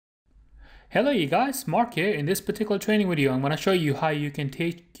Hello you guys, Mark here. In this particular training video, I'm going to show you how you can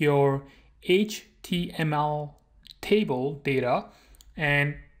take your HTML table data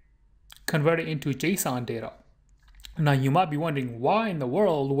and convert it into JSON data. Now you might be wondering, why in the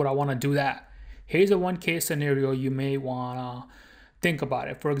world would I want to do that? Here's a one case scenario you may want to think about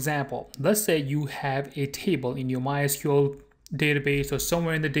it. For example, let's say you have a table in your MySQL database or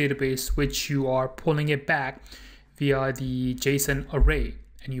somewhere in the database which you are pulling it back via the JSON array,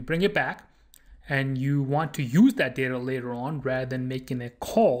 and you bring it back and you want to use that data later on rather than making a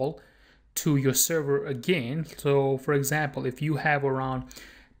call to your server again. So for example, if you have around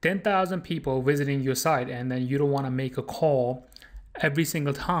 10,000 people visiting your site and then you don't want to make a call every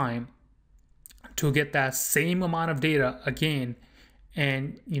single time to get that same amount of data again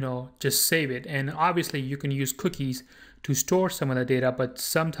and just save it. And obviously you can use cookies to store some of the data, but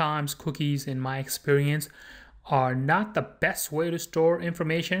sometimes cookies, in my experience, are not the best way to store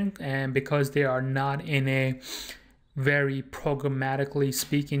information, and because they are not in a very programmatically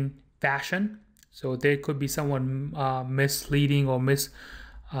speaking fashion, so there could be someone misleading or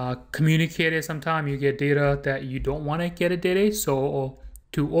communicated. Sometimes you get data that you don't want to get a data. So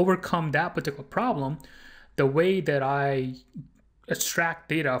to overcome that particular problem, the way that I extract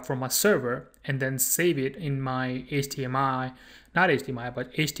data from a server and then save it in my HTML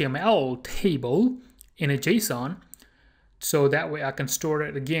table in a JSON, so that way I can store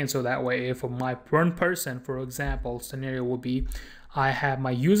it again. So that way, if my one person, for example, scenario will be, I have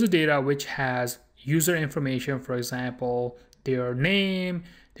my user data which has user information, for example, their name,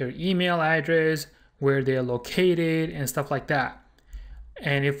 their email address, where they're located, and stuff like that.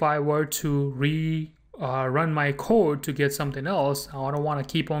 And if I were to run my code to get something else, I don't want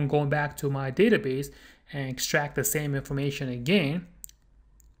to keep on going back to my database and extract the same information again.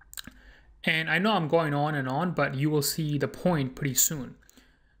 And I know I'm going on and on, but you will see the point pretty soon.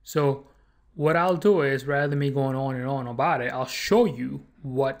 So what I'll do is, rather than me going on and on about it, I'll show you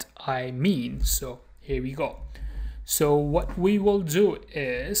what I mean. So here we go. So what we will do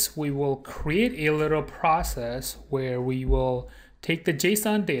is we will create a little process where we will take the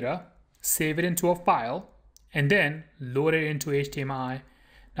JSON data, save it into a file, and then load it into HTML.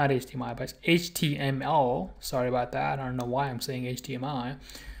 Sorry about that. I don't know why I'm saying HTML.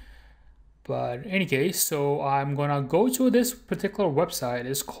 But in any case, so I'm gonna go to this particular website.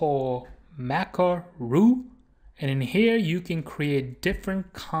 It's called Macaroo, and in here you can create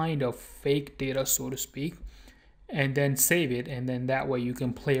different kind of fake data, so to speak, and then save it, and then that way you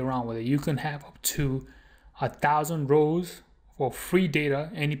can play around with it. You can have up to 1,000 rows for free data,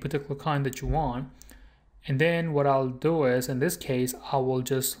 any particular kind that you want. And then what I'll do is, in this case, I will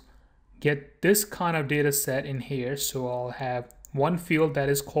just get this kind of data set in here. So I'll have one field that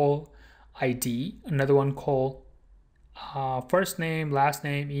is called ID, another one called first name, last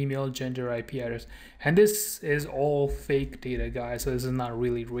name, email, gender, IP address. And this is all fake data, guys, so this is not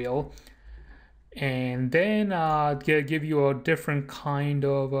really real. And then give you a different kind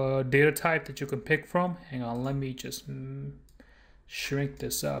of data type that you can pick from. Hang on, let me just shrink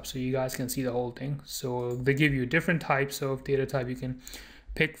this up so you guys can see the whole thing. So they give you different types of data type you can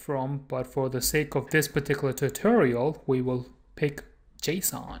pick from, but for the sake of this particular tutorial, we will pick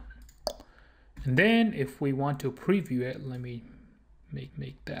JSON. And then if we want to preview it, let me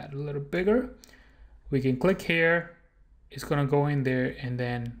make that a little bigger. We can click here, it's gonna go in there, and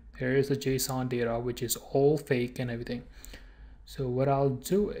then there is the JSON data, which is all fake and everything. So what I'll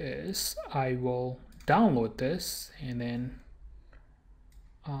do is I will download this, and then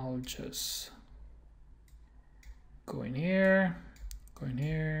I'll just go in here,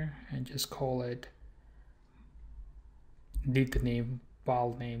 and just call it, leave the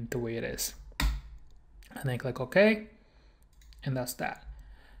file name the way it is. And then click OK, and that's that.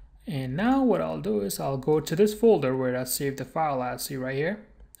 And now what I'll do is I'll go to this folder where I saved the file at. See right here,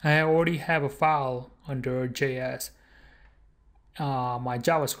 I already have a file under JS, my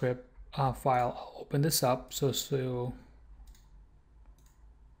JavaScript file. I'll open this up. So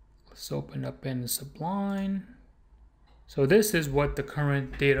let's open up in Sublime. So this is what the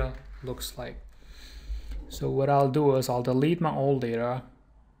current data looks like. So what I'll do is I'll delete my old data,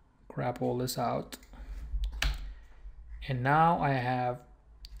 grab all this out. And now I have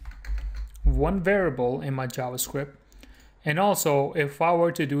one variable in my JavaScript. And also, if I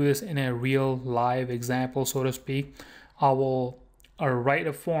were to do this in a real live example, so to speak, I will write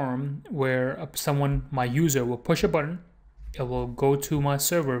a form where my user will push a button. It will go to my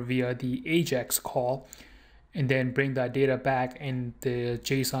server via the AJAX call, and then bring that data back in the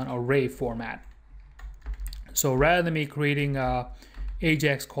JSON array format. So rather than me creating a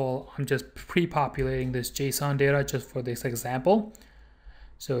AJAX call, I'm just pre-populating this JSON data just for this example.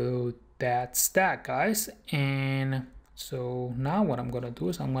 So that's that, guys. And so now what I'm gonna do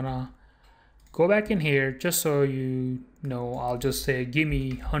is I'm gonna go back in here, just so you know, I'll just say give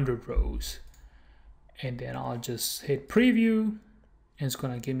me 100 rows, and then I'll just hit preview, and it's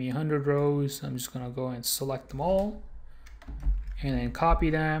gonna give me 100 rows. I'm just gonna go and select them all and then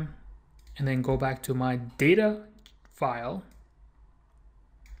copy them, and then go back to my data file,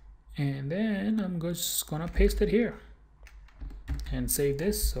 and then I'm just gonna paste it here and save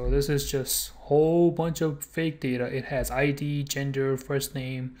this. So this is just a whole bunch of fake data. It has ID, gender, first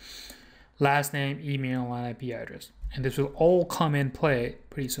name, last name, email, and IP address, and this will all come in play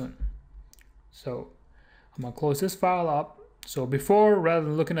pretty soon. So I'm gonna close this file up. So before, rather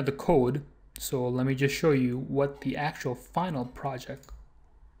than looking at the code, so let me just show you what the actual final project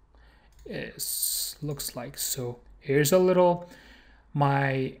looks like. So here's a little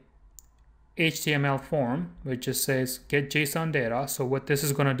my HTML form which just says get JSON data. So what this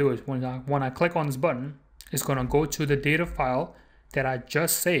is going to do is when I click on this button, it's going to go to the data file that I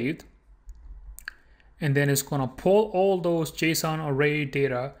just saved, and then it's going to pull all those JSON array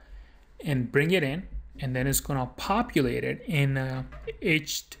data and bring it in, and then it's going to populate it in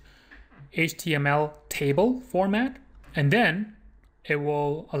HTML table format, and then it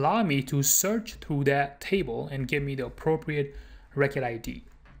will allow me to search through that table and give me the appropriate record ID.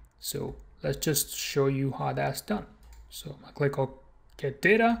 So let's just show you how that's done. So I click on get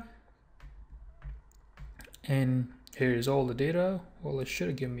data, and here's all the data. Well, it should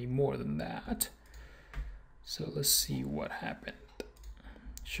have given me more than that. So let's see what happened.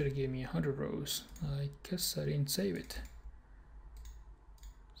 Should have given me 100 rows. I guess I didn't save it.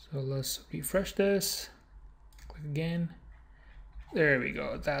 So let's refresh this. Click again. There we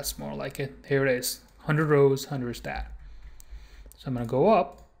go. That's more like it. Here it is. 100 rows, 100 stat. So I'm going to go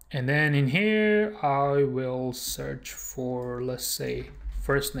up, and then in here I will search for, let's say,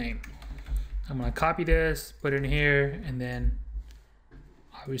 first name. I'm going to copy this, put it in here, and then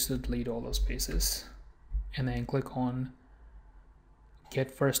obviously delete all those spaces, and then click on get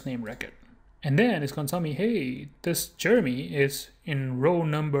first name record. And then it's going to tell me, hey, this Jeremy is in row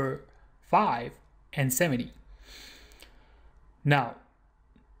number 5 and 70. Now,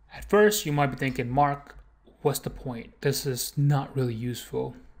 at first you might be thinking, Mark, what's the point? This is not really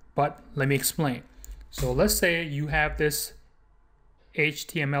useful, but let me explain. So let's say you have this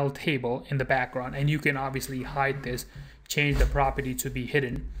HTML table in the background, and you can obviously hide this, change the property to be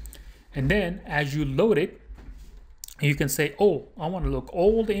hidden. And then as you load it, you can say, oh, I want to look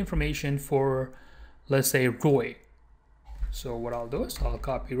all the information for, let's say, Roy. So what I'll do is I'll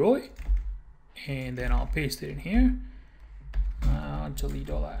copy Roy, and then I'll paste it in here. I'll delete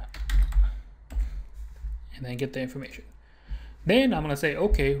all that, and then get the information. Then I'm going to say,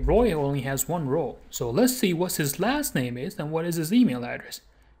 okay, Roy only has one row. So let's see what his last name is, and what is his email address,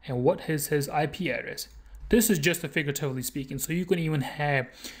 and what is his IP address. This is just a figuratively speaking. So you can even have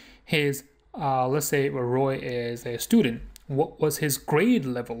his, let's say Roy is a student. What was his grade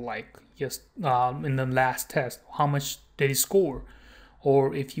level like? Yes, in the last test, how much did he score?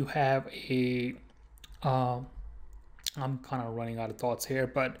 Or if you have a, I'm kind of running out of thoughts here,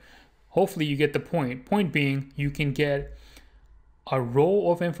 but hopefully you get the point. Point being, you can get a row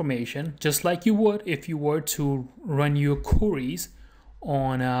of information just like you would if you were to run your queries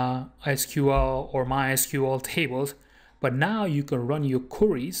on SQL or MySQL tables, but now you can run your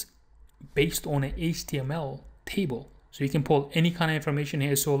queries based on an HTML table. So you can pull any kind of information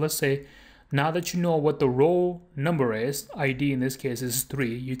here. So let's say now that you know what the row number is, ID in this case is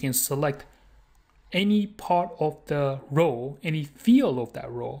 3, you can select any part of the row, any field of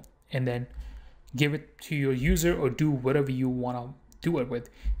that row, and then give it to your user or do whatever you want to do it with.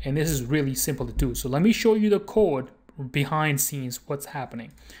 And this is really simple to do. So let me show you the code behind scenes, what's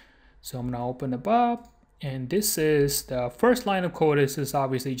happening. So I'm going to open it up, and this is the first line of code. This is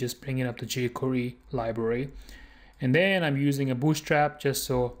obviously just bringing up the jQuery library. And then I'm using a bootstrap just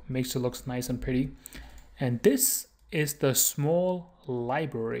so it makes it look nice and pretty. And this is the small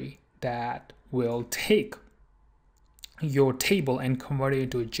library that will take your table and convert it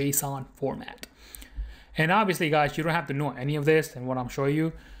into a JSON format. And obviously, guys, you don't have to know any of this and what I'm showing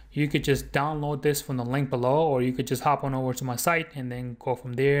you. You could just download this from the link below, or you could just hop on over to my site and then go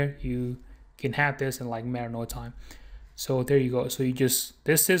from there. You can have this in like matter of no time. So there you go. So you just,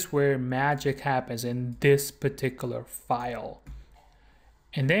 this is where magic happens in this particular file.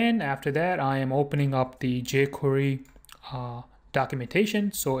 And then after that, I am opening up the jQuery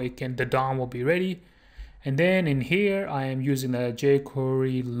documentation so it can, the DOM will be ready. And then in here, I am using the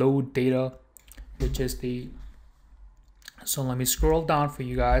jQuery load data, which is the, so let me scroll down for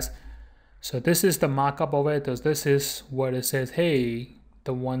you guys. So this is the mockup of it. This is what it says, hey,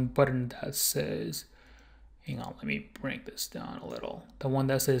 the one button that says, hang on, let me bring this down a little. The one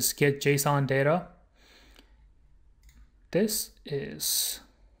that says get JSON data. This is,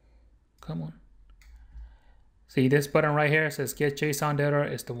 come on. See this button right here says get JSON data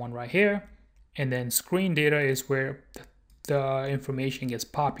is the one right here. And then screen data is where the information gets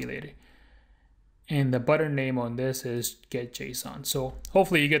populated. And the button name on this is get JSON. So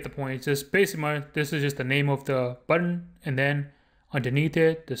hopefully you get the point. It's just basically, this is just the name of the button, and then underneath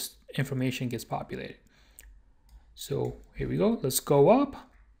it, this information gets populated. So here we go. Let's go up.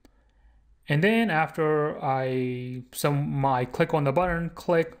 And then after I click on the button,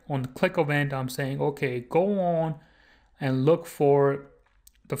 click on the click event, I'm saying, okay, go on and look for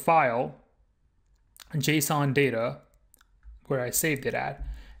the file JSON data where I saved it at,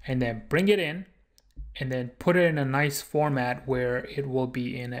 and then bring it in, and then put it in a nice format where it will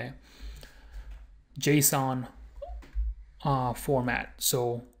be in a JSON format.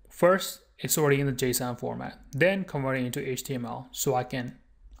 So first, it's already in the JSON format, then convert it into HTML so I can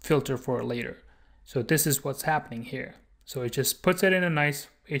filter for it later. So this is what's happening here. So it just puts it in a nice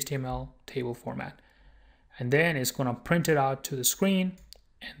HTML table format, and then it's going to print it out to the screen,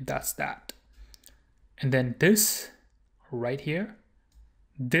 and that's that. And then this right here,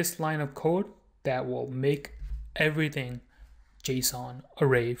 this line of code, that will make everything JSON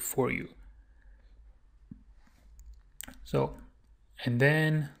array for you. So, and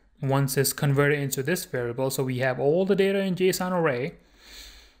then once it's converted into this variable, so we have all the data in JSON array,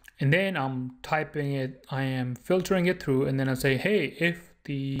 and then I'm typing it, I am filtering it through, and then I say, hey, if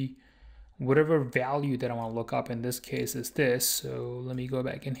the whatever value that I want to look up, in this case is this, so let me go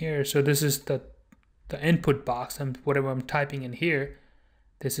back in here. So this is the input box, and whatever I'm typing in here,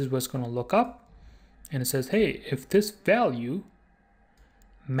 this is what's going to look up. And it says, hey, if this value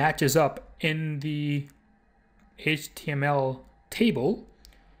matches up in the HTML table,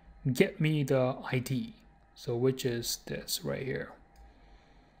 get me the ID. So which is this right here.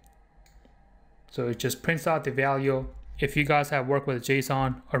 So it just prints out the value. If you guys have worked with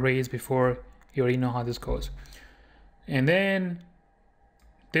JSON arrays before, you already know how this goes. And then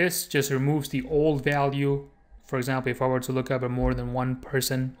this just removes the old value. For example, if I were to look up at more than one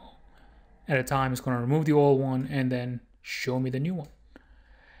person at a time, it's going to remove the old one and then show me the new one.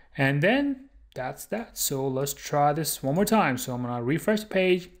 And then that's that. So let's try this one more time. So I'm going to refresh the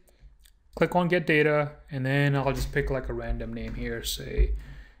page, click on get data, and then I'll just pick like a random name here, say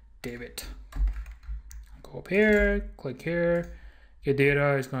David. Go up here, click here, get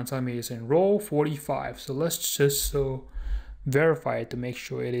data. It's going to tell me it's in row 45. So let's just verify it to make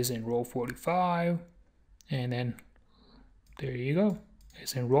sure it is in row 45. And then there you go.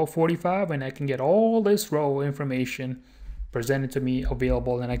 It's in row 45, and I can get all this row information presented to me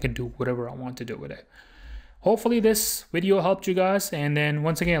available, and I can do whatever I want to do with it. Hopefully this video helped you guys. And then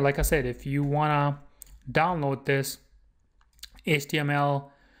once again, like I said, if you want to download this HTML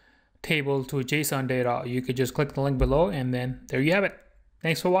table to JSON data, you could just click the link below, and then there you have it.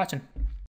 Thanks for watching.